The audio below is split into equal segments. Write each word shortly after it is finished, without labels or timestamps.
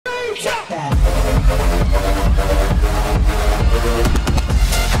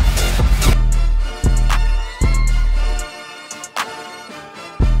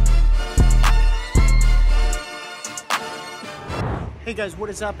guys,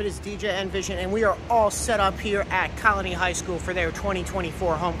 what is up? It is DJ NVision, and we are all set up here at Colonie High School for their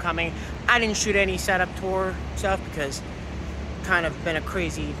 2024 homecoming. I didn't shoot any setup tour stuff because it's kind of been a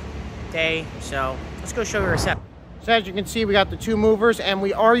crazy day, so let's go show you our set. So as you can see, we got the two movers, and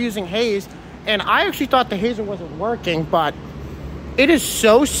we are using haze, and I actually thought the hazer wasn't working, but it is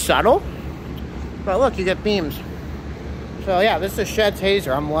so subtle. But look, you get beams. So yeah, this is Shed's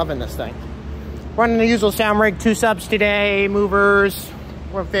hazer. I'm loving this thing. Running the usual sound rig, 2 subs today, movers,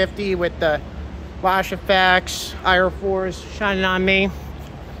 150 with the flash effects, IR4s shining on me,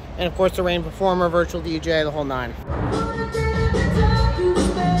 and of course the Rain Performer, virtual DJ, the whole 9.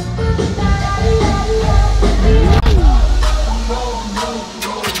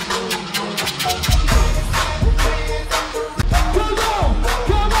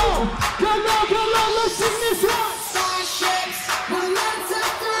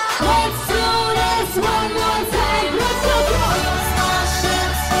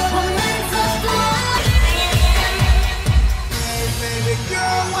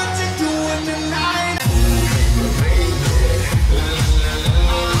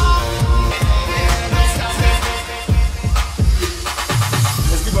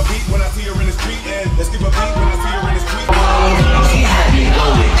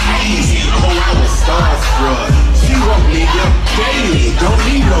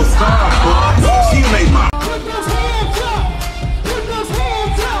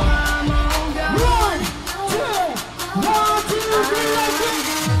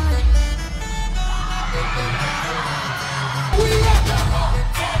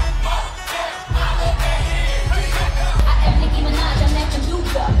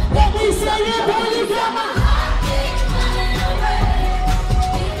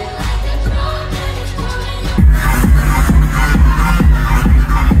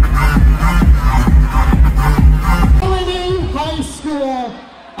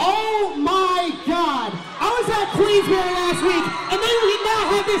 Last week, and then we now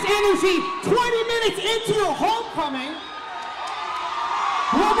have this energy 20 minutes into your homecoming.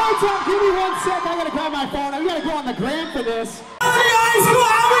 One more time, give me 1 sec. I gotta grab my phone. I gotta go on the gram for this. Colonie High School,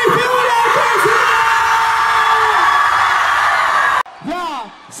 how we feeling out there?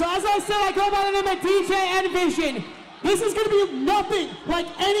 Yeah, so as I said, I go by the name of DJ NVision. This is gonna be nothing like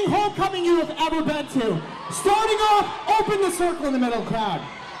any homecoming you have ever been to. Starting off, open the circle in the middle crowd.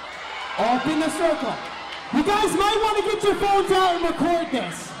 Open the circle. You guys might want to get your phones out and record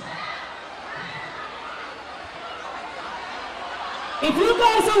this. If you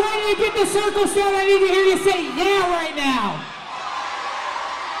guys are ready to get the circle started, I need to hear you say yeah right now.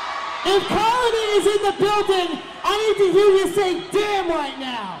 If Colonie is in the building, I need to hear you say damn right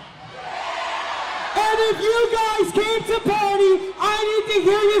now. And if you guys came to party, I need to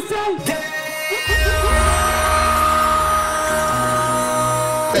hear you say damn.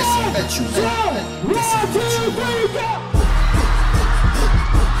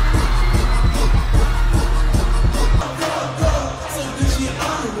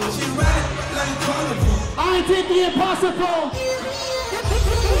 I did the impossible.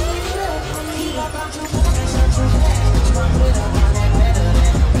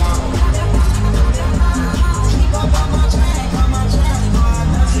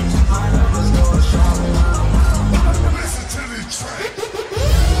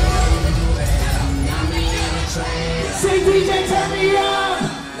 Say DJ, turn me up.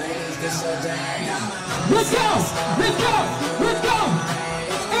 Let's go, let's go, let's go.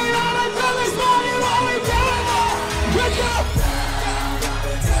 And all the brothers money while we doing it. Let's go.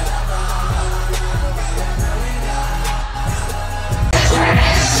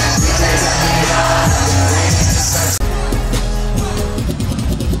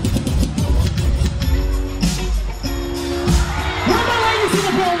 Where my ladies in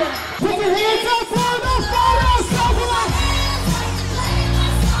the building? Put your hands up for the photos.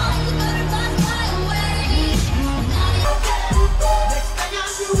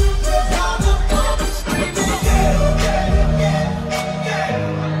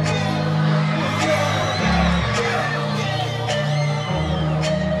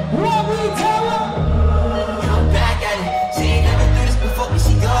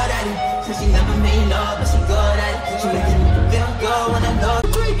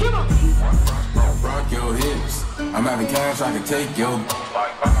 I'm having cash, I can take yo.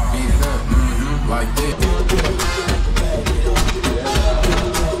 Beat it up, like this.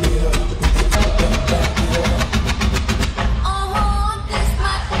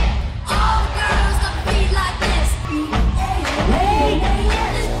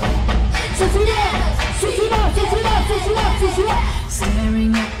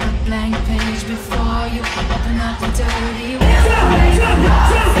 Staring at the blank page before you open up the dirty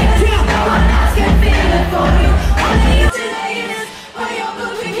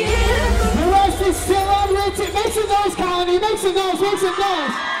some noise, make some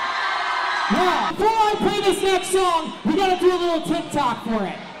noise. Yeah. Before I play this next song, we gotta do a little TikTok for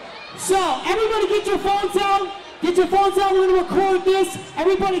it. So, everybody get your phones out. Get your phones out, we're gonna record this.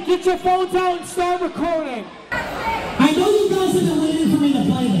 Everybody get your phones out and start recording. I know you guys have been waiting for me to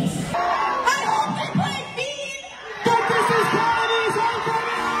play this. I hope they play me! But this is Colonie's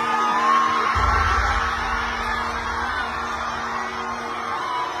homecoming!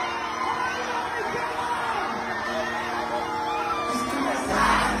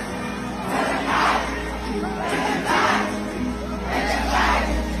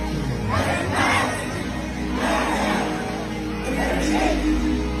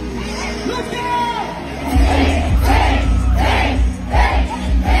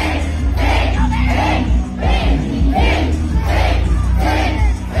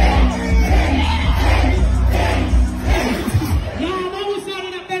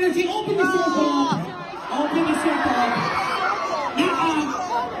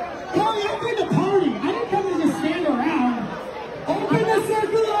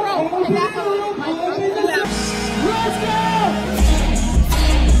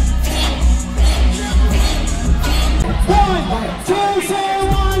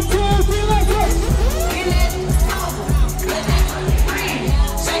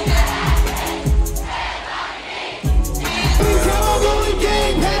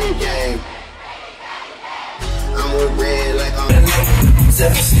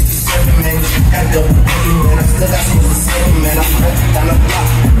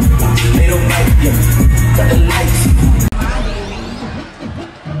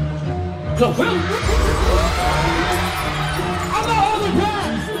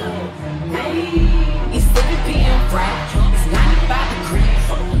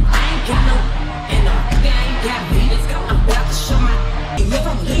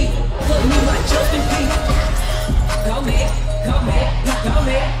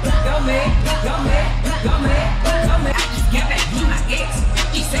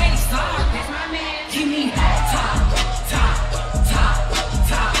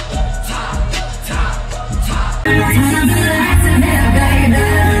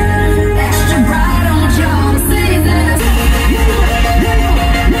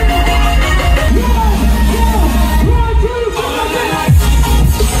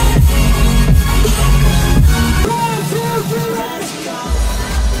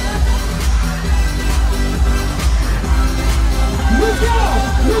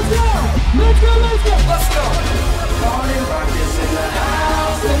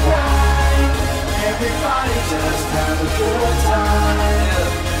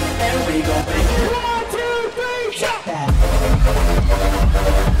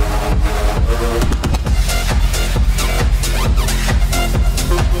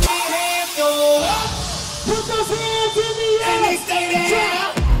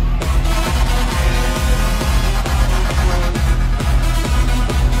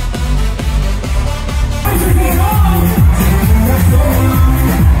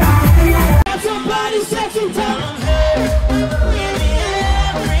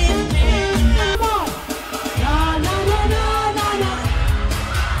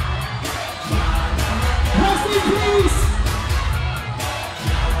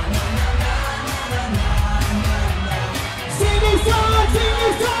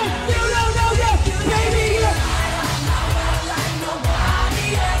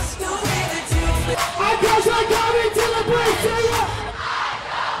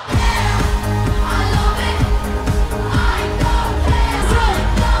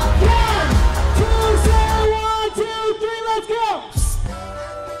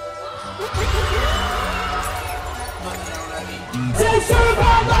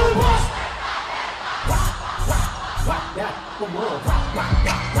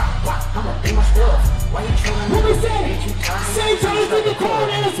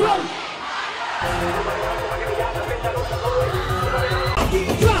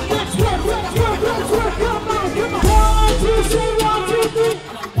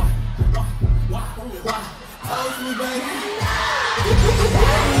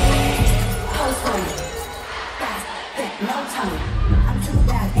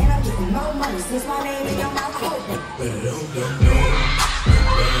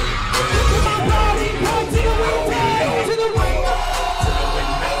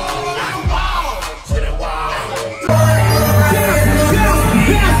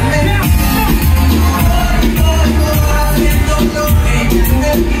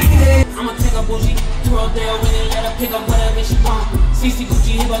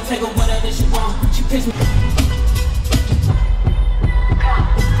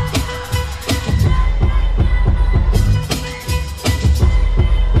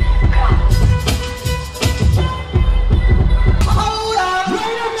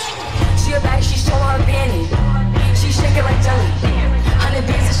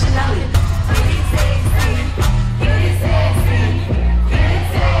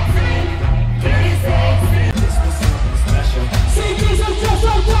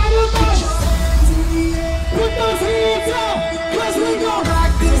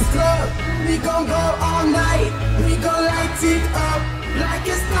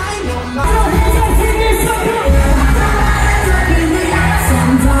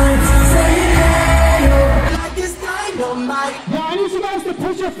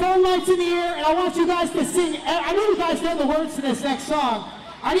 in the air, and I want you guys to sing. I know you guys know the words to this next song.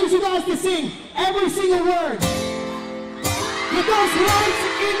 I need you guys to sing every single word. Get those words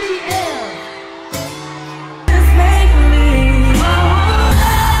in the air.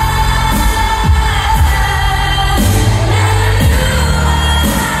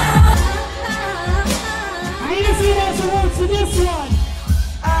 I need to see those words to this one.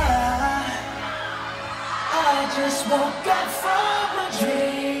 I just woke up from a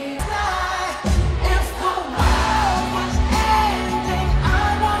dream. If the world was ending, I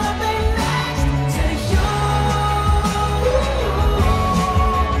wanna be next to you.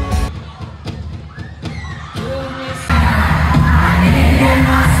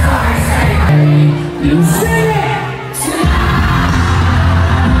 You sing it!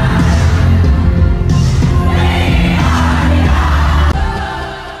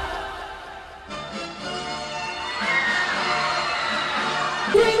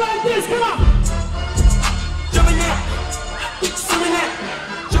 Like this, come on! Jumping that, swimming that,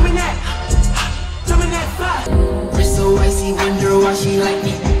 jumping that, jumping that fly. Wrist so icy, wonder why she like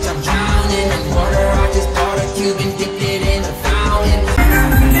me. I'm drowning in water. I just bought a cube and dipped it in a fountain.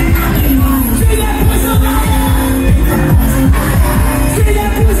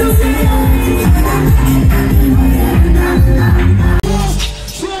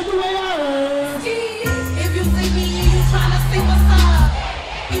 If you see me and you tryna see what's up,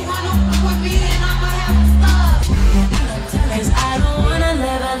 you wanna with me and I'ma have to stop. 'Cause I don't wanna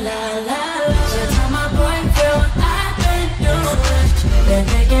live a la. Just tell my boyfriend what I've been doing. They're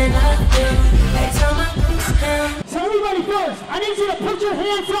thinking of you. They tell my boyfriend. So everybody first, I need you to put your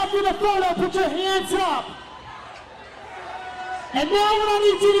hands up for the photo. Put your hands up. And now what I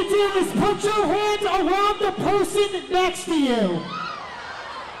need you to do is put your hands around the person next to you.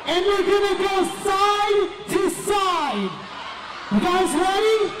 And we're gonna go side to side. You guys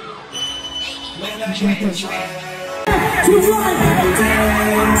ready? To one.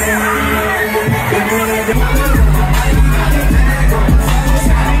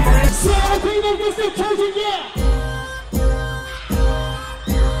 So I think that this is touching, yeah.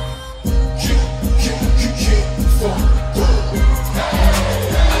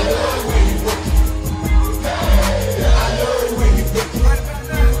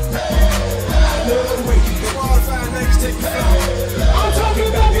 I'm talking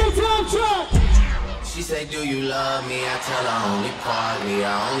about your time track. She say, do you love me? I tell her only partly. I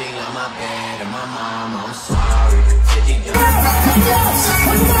only love my bed and my mom. I'm sorry. 50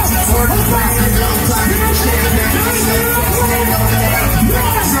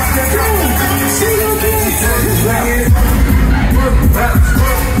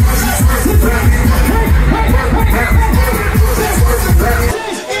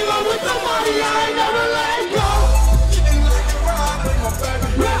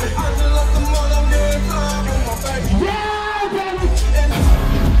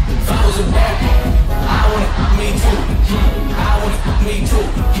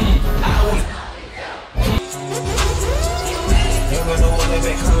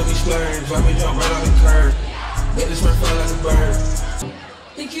 why we jump right on the curb? Let this one fly like a bird.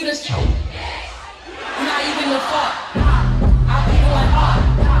 Think you the shit? You're not even the fuck. I'm people like art.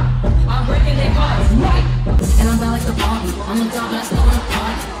 I'm breaking their hearts. Right. And I'm bad like the bomb. I'm a dog, but I still wanna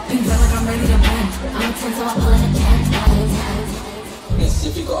party. Think feel like I'm ready to bend. I'm a 10, so I'm pulling a 10. Miss,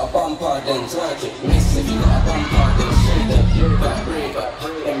 if you got a bumper, then twerk it. Miss, if you got a bumper, then shake it. Vibrate,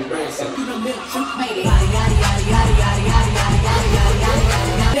 embrace it. You done made it. Yada, yada, yada, yada, yada, yada, yada, yada, yada,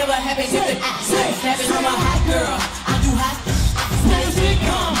 yada, yada. Never happens if the snapping on my hot girl. I do hot. Snaps it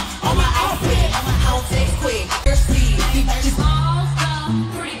come on my outfit. On my outfit, quick. Your sleeve. All the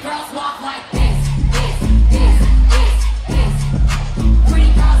pretty girls walk like this.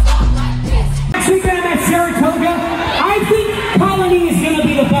 Pretty girls walk like this. Actually, down at Saratoga, I think Colonie is going to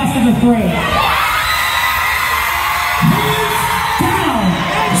be the best of the three. Hands down.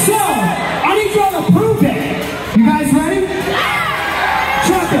 So, I need y'all to prove it. You guys ready?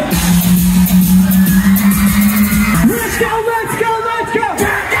 Chuck it. Let's go, let's go, let's go.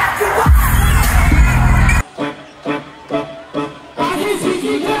 I can see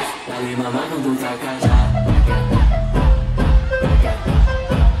you guys. Dale, mamá, no tú estás callada.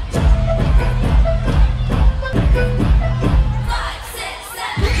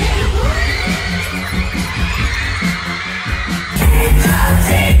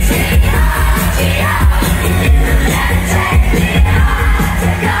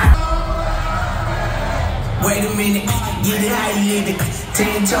 Wait a minute, get it how you live it.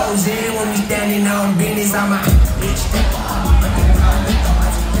 10 toes in when we standing on business. I'm a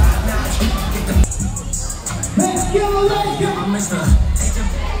Let's go, let's go. I'm Mr.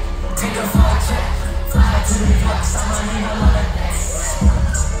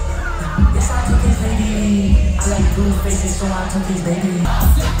 blue faces, so I took these baby.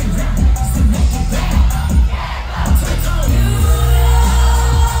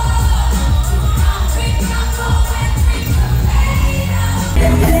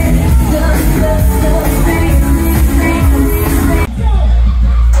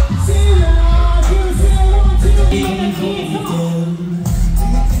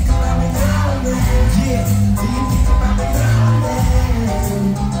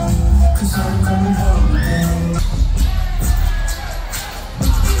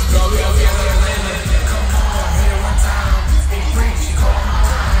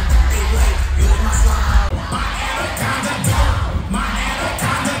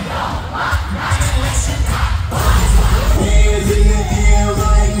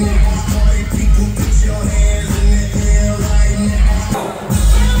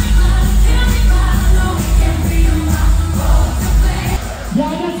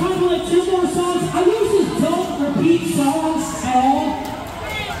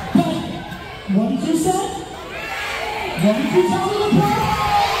 What did you say? What did you tell me to play?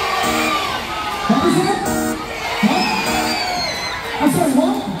 What was that? What? I'm sorry,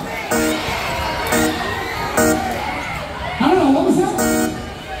 what? I don't know, what was that?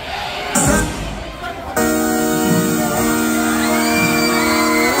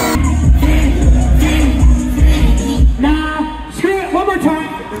 Nah, screw it, one more time.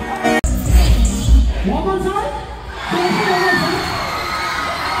 One more time?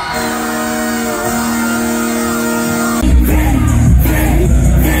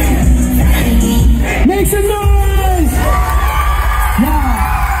 Make some noise! Yeah.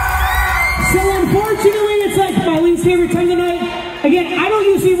 So unfortunately, it's like my least favorite time tonight. Again, I don't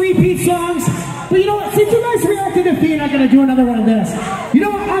usually repeat songs, but you know what? Since you guys reacted to me, I'm gonna do another one of this. You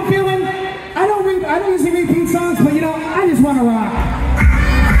know what I'm feeling? I don't usually repeat songs, but you know, I just want to rock.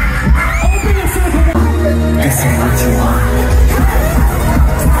 Open the circle. This is what you want.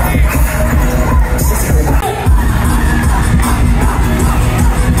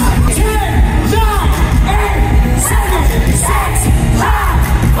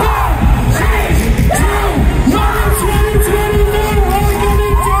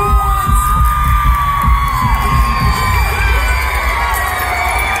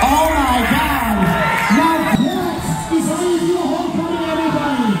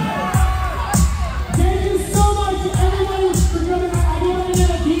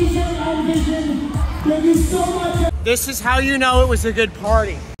 This is how you know it was a good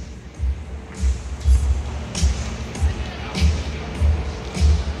party.